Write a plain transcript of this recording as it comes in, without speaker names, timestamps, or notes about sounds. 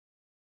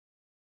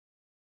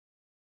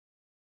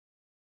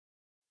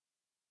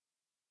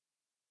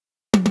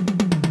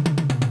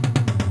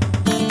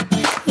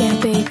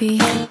baby,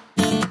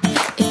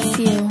 it's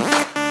you.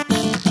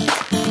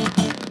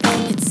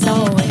 It's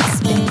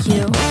always been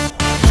you.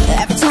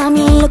 Every time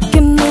you look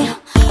at me, I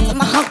feel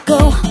my heart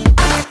go.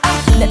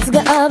 熱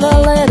が暴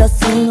れ出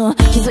すの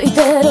気づい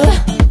てる。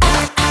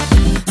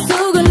す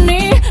ぐ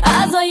に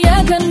鮮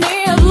やかに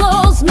I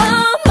lost my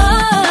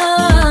mind.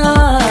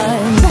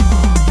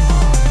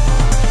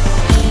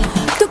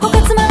 どこ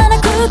かつまらな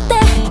くて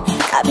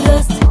I be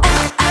lost.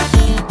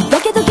 だ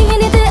けど君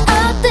に出会っ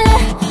て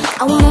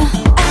I wanna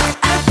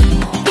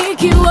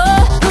息を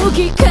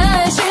吹き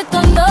返し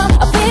たんだ I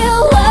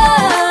feel like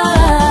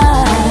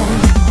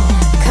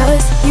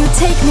Cause you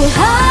take me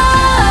high.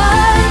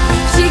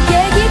 刺激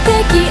的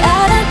あ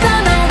なた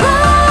の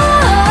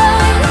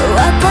ride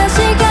私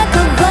が変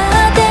わ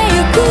ってゆ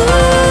く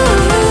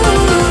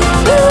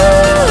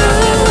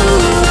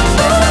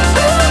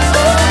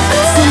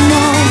その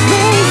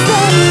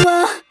reason は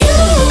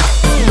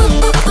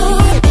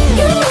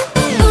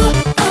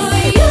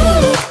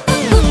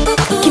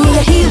君が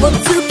火を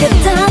つけ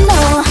たの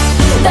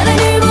誰に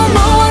もも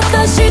う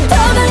私止めら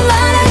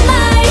れな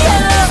いよ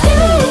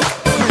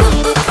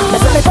目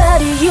覚めた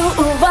理由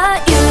は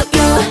You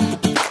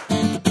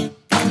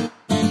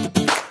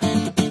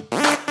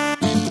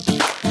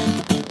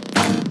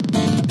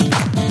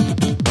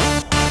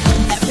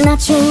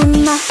Not you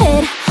in my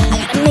head, I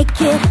gotta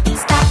make it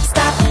stop,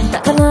 stop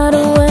高鳴る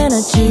エ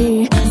ナジ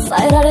ー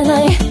抑えられ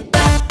ない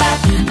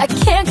I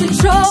can't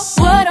control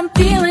what I'm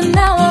feeling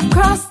now I've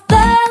crossed the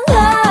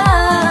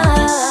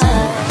line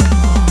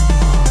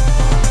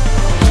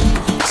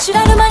知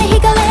らぬ間に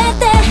惹かれ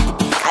て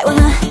I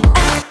wanna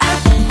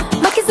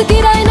負けず嫌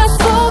いな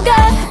層が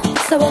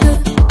騒ぐ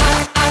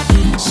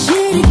知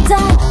りたい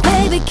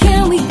Baby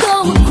can we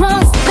go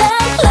across the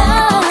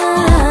line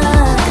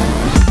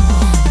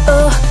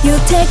You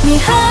take me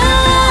high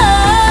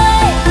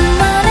生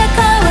まれ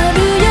変わる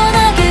よ投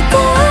げた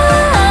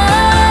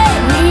い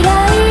未来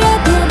へ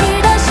飛び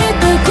出して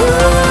く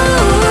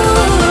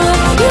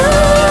You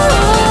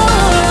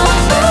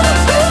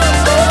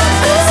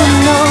そ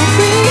の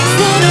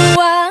reason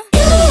は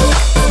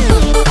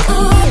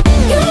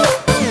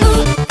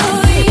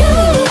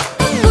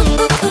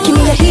君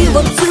が火を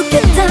つけ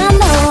たの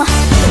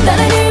誰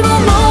にも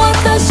もう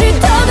私止め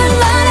ら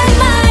れ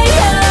ないよ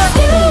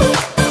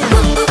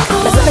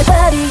目覚めた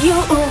理由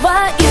は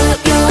You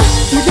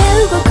揺れ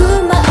動く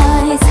my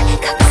eyes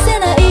隠せ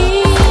ない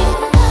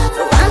不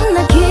安な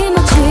気持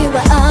ちは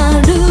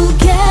ある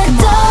け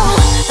ど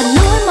I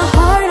know in my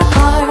heart of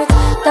heart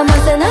騙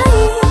せない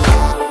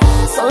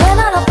それ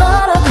なら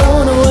But I go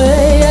away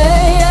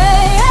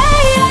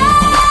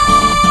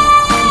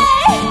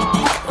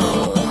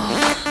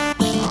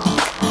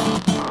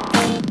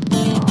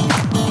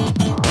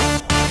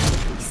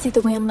See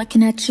the way I'm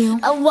looking at you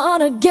I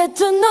wanna get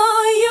to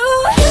know you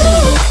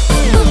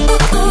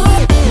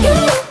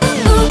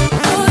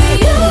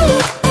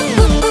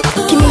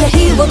君が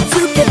火を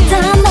つけた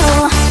の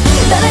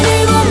誰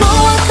にもも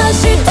う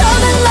私止めら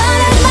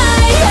れな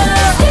いよ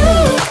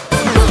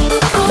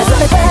目覚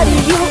めた理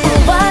由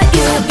は You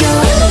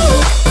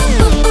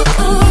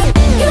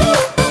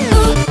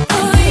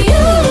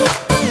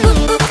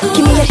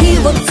君が火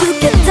をつけたの